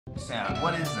Sound.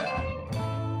 What is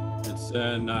that? It's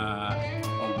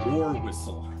a war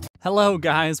whistle. Hello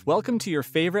guys, welcome to your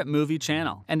favorite movie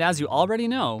channel. And as you already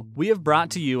know, we have brought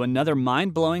to you another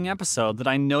mind-blowing episode that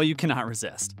I know you cannot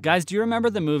resist. Guys, do you remember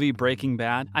the movie Breaking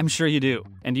Bad? I'm sure you do.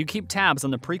 And you keep tabs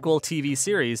on the prequel TV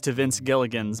series to Vince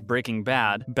Gilligan's Breaking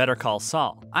Bad, Better Call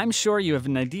Saul. I'm sure you have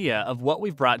an idea of what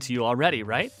we've brought to you already,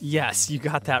 right? Yes, you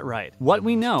got that right. What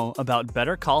we know about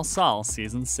Better Call Saul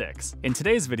Season 6. In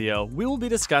today's video, we will be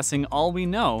discussing all we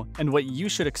know and what you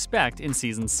should expect in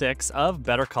Season 6 of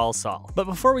Better Call Saul. But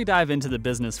before we dive into the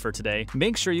business for today,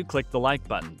 make sure you click the like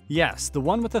button. Yes, the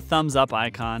one with the thumbs up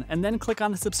icon, and then click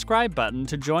on the subscribe button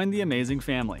to join the amazing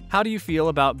family. How do you feel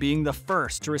about being the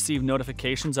first to receive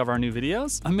notifications of our new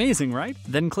videos? Amazing, right?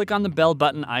 Then click on the bell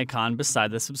button icon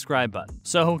beside the subscribe button.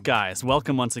 So guys,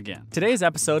 welcome once again. Today's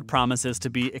episode promises to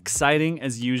be exciting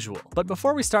as usual. But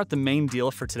before we start the main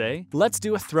deal for today, let's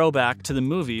do a throwback to the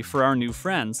movie for our new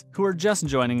friends who are just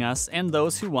joining us and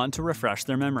those who want to refresh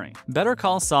their memory. Better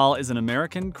Call Saul is an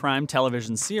American crime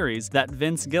television series that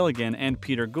Vince Gilligan and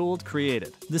Peter Gould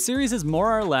created. The series is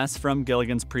more or less from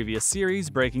Gilligan's previous series,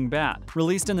 Breaking Bad,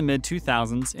 released in the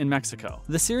mid-2000s in Mexico.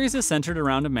 The series is centered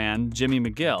around a man, Jimmy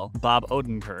McGill, Bob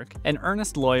Odenkirk, an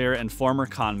earnest lawyer and former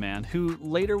conman who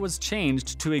later was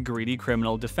changed to a greedy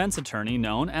criminal defense attorney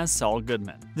known as Saul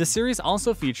Goodman. The series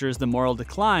also features the moral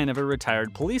decline of a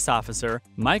retired police officer,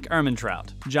 Mike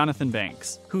Ehrmantraut, Jonathan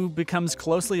Banks, who becomes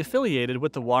closely affiliated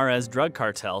with the Juarez drug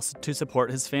cartels to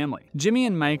support his family. Jimmy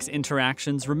and Mike's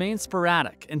interactions remain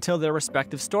sporadic until their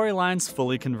respective storylines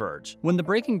fully converge. When the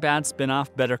Breaking Bad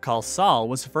spin-off Better Call Saul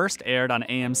was first aired on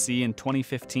AMC in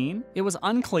 2015, it was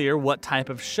unclear what type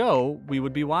of show we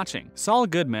would be watching. Saul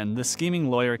Goodman, the scheming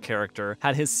lawyer character,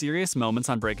 had his serious moments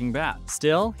on Breaking Bad.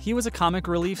 Still, he was a comic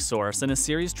relief source in a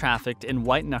series trafficked in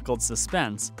white-knuckled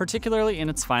suspense, particularly in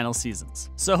its final seasons.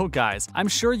 So guys, I'm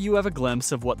sure you have a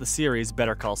glimpse of what the series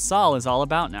Better Call Saul is all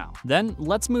about now. Then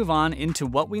let's move on into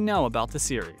what we know about the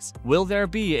series. Will there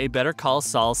be a Better Call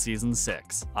Saul Season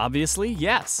 6? Obviously,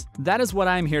 yes. That is what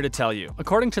I am here to tell you.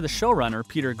 According to the showrunner,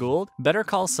 Peter Gould, Better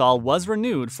Call Saul was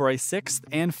renewed for a 6th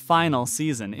and final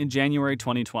season in January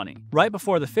 2020, right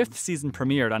before the 5th season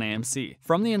premiered on AMC.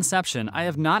 From the inception, I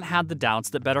have not had the doubts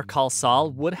that Better Call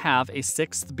Saul would have a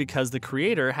 6th because the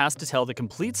creator has to tell the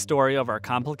complete story of our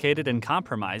complicated and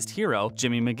compromised hero,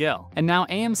 Jimmy McGill. And now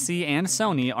AMC and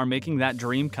Sony are making that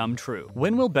dream come true.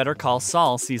 When will Better Call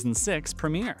Saul Season 6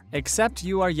 premiere? Except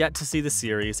you are yet to see the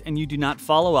series and you do not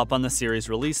follow up on the series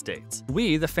release dates.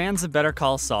 We, the fans of Better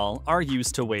Call Saul, are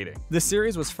used to waiting. The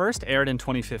series was first aired in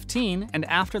 2015, and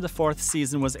after the 4th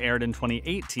season was aired in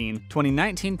 2018,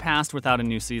 2019 passed without a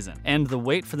new season, and the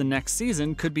wait for the next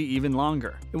season could be even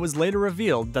longer. It was later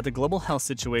revealed that the global health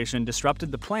situation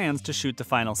disrupted the plans to shoot the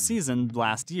final season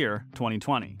last year,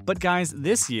 2020. But guys,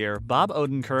 this year, Bob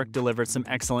Odenkirk delivered some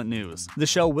excellent news. The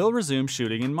show will resume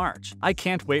shooting in March. I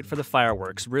can't wait for the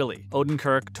fireworks, really,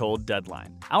 Odenkirk told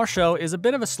Deadline. Our show is a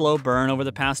bit of a slow burn over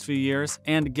the past few years,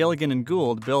 and Gilligan and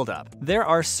Gould build up. There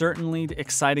are certainly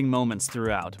exciting moments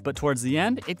throughout, but towards the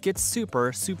end, it gets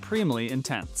supremely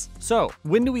intense. So,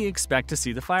 when do we expect to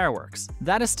see the fireworks?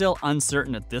 That is still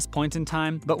uncertain at this point in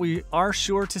time, but we are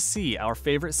sure to see our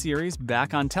favorite series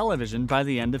back on television by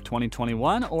the end of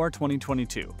 2021 or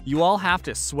 2022. You all have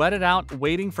to sweat it out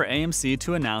waiting for AMC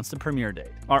to announce the premiere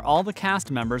date. Are all the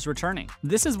cast members returning?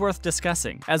 This is worth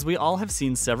discussing, as we all have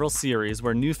seen several series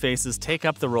where new faces take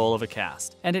up the role of a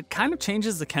cast, and it kind of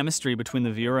changes the chemistry between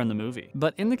the viewer and the movie.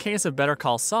 But in the case of Better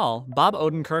Call Saul, Bob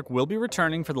Odenkirk will be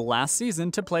returning for the last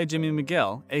season to play Jimmy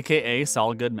McGill, aka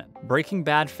Saul Goodman. Breaking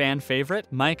Bad fan favorite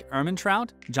Mike Ehrmantraut,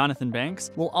 Jonathan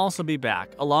Banks, will also be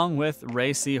back, along with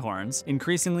Ray Seehorn's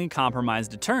increasingly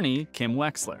compromised attorney, Kim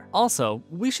Wexler. Also,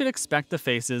 we should expect the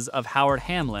faces of Howard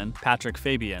Hamlin, Patrick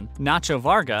Fabian, Nacho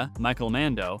Varga, Michael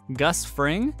Mando, Gus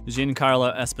Fring,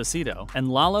 Giancarlo Esposito, and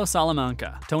Lalo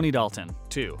Salamanca, Tony Dalton,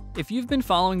 too. If you've been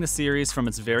following the series from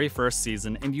its very first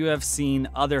season and you have seen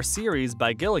other series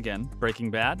by Gilligan,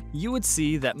 Breaking Bad, you would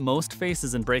see that most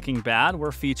faces in Breaking Bad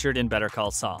were featured in Better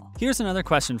Call Saul. Here's another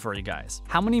question for you guys.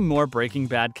 How many more Breaking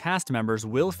Bad cast members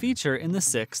will feature in the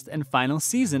 6th and final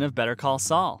season of Better Call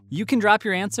Saul? You can drop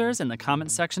your answers in the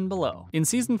comment section below. In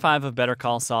Season 5 of Better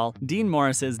Call Saul, Dean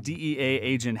Morris's DEA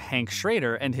agent Hank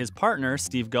Schrader and his partner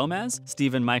Steve Gomez,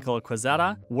 Stephen Michael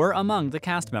Quezada, were among the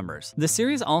cast members. The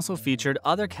series also featured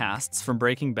other casts from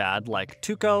Breaking Bad like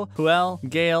Tuco, Huel,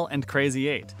 Gale, and Crazy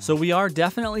 8. So we are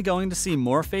definitely going to see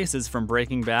more faces from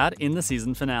Breaking Bad in the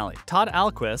season finale. Todd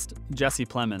Alquist, Jesse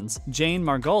Plemons, Jane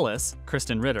Margolis,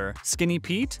 Kristen Ritter, Skinny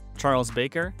Pete, Charles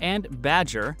Baker, and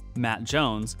Badger, Matt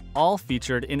Jones, all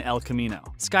featured in El Camino.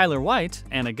 Skylar White,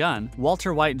 Anna Gunn,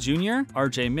 Walter White Jr.,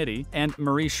 RJ Mitty, and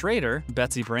Marie Schrader,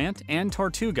 Betsy Brandt, and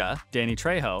Tortuga, Danny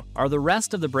Trejo, are the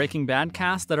rest of the Breaking Bad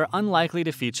cast that are unlikely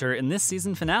to feature in this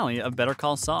season finale of Better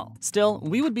Call Saul. Still,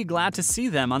 we would be glad to see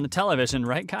them on the television,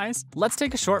 right guys? Let's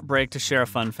take a short break to share a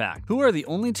fun fact. Who are the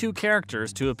only two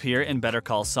characters to appear in Better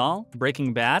Call Saul,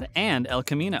 Breaking Bad, and El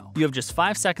Camino? You have just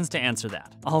 5 seconds to answer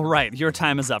that. Alright, your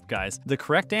time is up, guys. The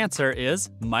correct answer is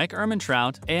Mike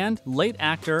Ehrmantraut and late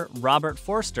actor Robert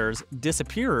Forster's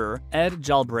disappearer, Ed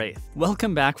Galbraith.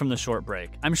 Welcome back from the short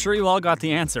break. I'm sure you all got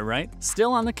the answer, right?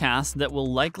 Still on the cast that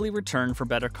will likely return for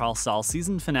Better Call Saul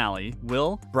season finale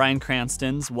will Bryan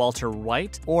Cranston's Walter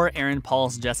White or Aaron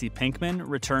Paul's Jesse Pinkman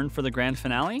return for the grand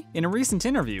finale? In a recent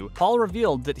interview, Paul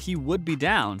revealed that he would be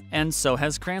down, and so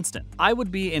has Cranston. I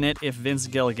would be in it if Vince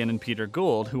Gilligan and Peter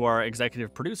Gould, who are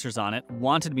executive producers on it,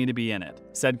 wanted me to be in it,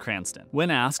 said Cranston,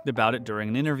 when asked about it during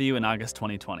an interview in August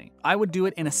 2020. I would do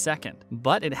it in a second,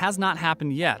 but it has not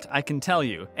happened yet, I can tell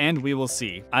you, and we will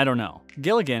see. I don't know.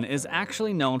 Gilligan is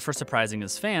actually known for surprising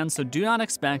his fans, so do not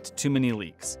expect too many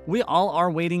leaks. We all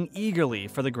are waiting eagerly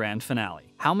for the grand finale.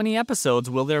 How many episodes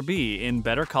will there be in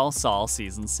Better Call Saul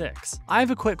Season 6? I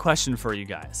have a quick question for you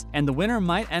guys, and the winner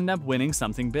might end up winning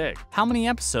something big. How many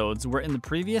episodes were in the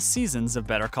previous seasons of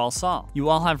Better Call Saul? You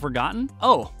all have forgotten?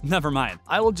 Oh, never mind.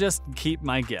 I will just keep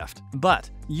my gift. But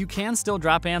you can still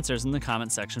drop answers in the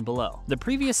comment section below. The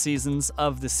previous seasons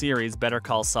of the series Better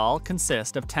Call Saul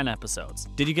consist of 10 episodes.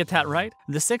 Did you get that right?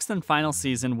 The 6th and final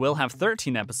season will have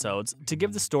 13 episodes to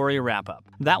give the story a wrap-up.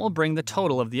 That will bring the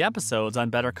total of the episodes on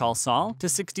Better Call Saul to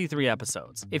 63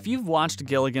 episodes. If you've watched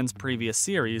Gilligan's previous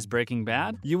series, Breaking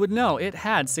Bad, you would know it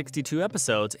had 62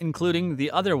 episodes, including the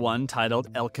other one titled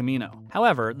El Camino.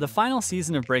 However, the final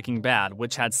season of Breaking Bad,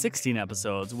 which had 16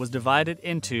 episodes, was divided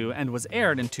into and was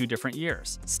aired in 2 different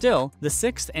years. Still, the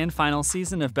 6th and final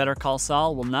season of Better Call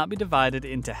Saul will not be divided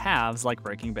into halves like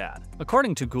Breaking Bad.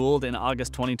 According to Gould in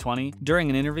August 2020, during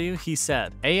an interview, he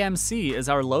said, "AMC is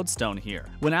our lodestone here."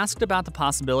 When asked about the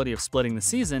possibility of splitting the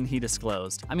season, he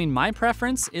disclosed, "I mean, my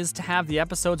preference is to have the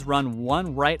episodes run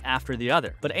one right after the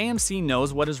other, but AMC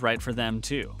knows what is right for them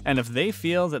too. And if they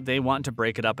feel that they want to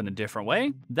break it up in a different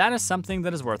way, that is something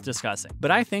that is worth discussing. But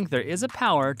I think there is a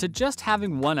power to just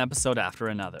having one episode after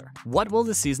another." What will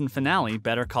the season finale,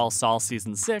 Better Call Saul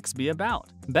Season 6, be about?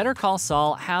 Better Call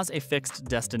Saul has a fixed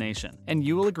destination, and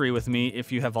you will agree with me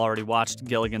if you have already watched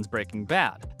Gilligan's Breaking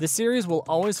Bad. The series will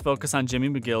always focus on Jimmy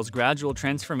McGill's gradual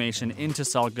transformation into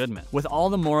Saul Goodman, with all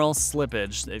the moral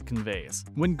slippage it conveys.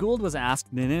 When Gould was asked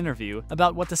in an interview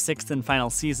about what the 6th and final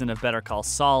season of Better Call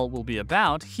Saul will be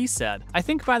about, he said, "I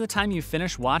think by the time you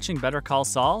finish watching Better Call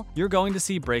Saul, you're going to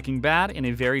see Breaking Bad in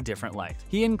a very different light."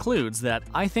 He includes that,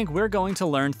 "I think we're going to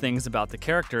learn things about the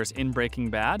characters in Breaking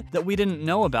Bad that we didn't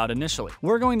know about initially.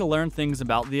 We're going to learn things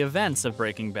about the events of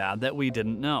Breaking Bad that we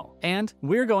didn't know. And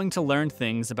we're going to learn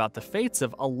things about the fates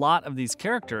of a lot of these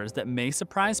characters that may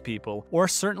surprise people or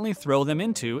certainly throw them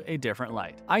into a different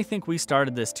light. I think we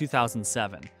started this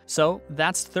 2007. So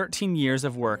that's 13 years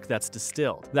of work that's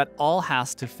distilled. That all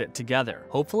has to fit together,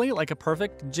 hopefully like a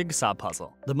perfect jigsaw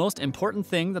puzzle. The most important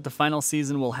thing that the final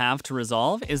season will have to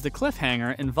resolve is the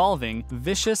cliffhanger involving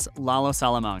vicious Lalo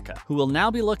Salamanca, who will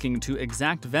now be looking to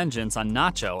exact vengeance on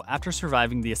Nacho after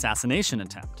surviving the assassination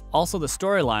attempt. Also, the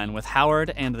storyline with Howard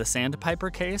and the Sandpiper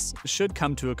case should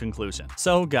come to a conclusion.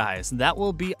 So guys, that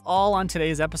will be all on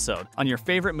today's episode on your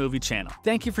favorite movie channel.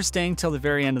 Thank you for staying till the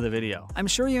very end of the video. I'm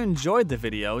sure you enjoyed the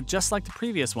video just like the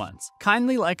previous ones.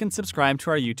 Kindly like and subscribe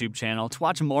to our YouTube channel to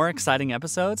watch more exciting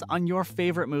episodes on your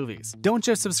favorite movies. Don't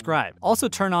just subscribe, also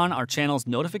turn on our channel's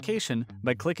notification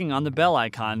by clicking on the bell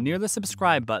icon near the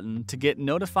subscribe button to get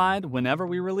notified whenever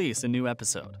we release a new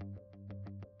episode.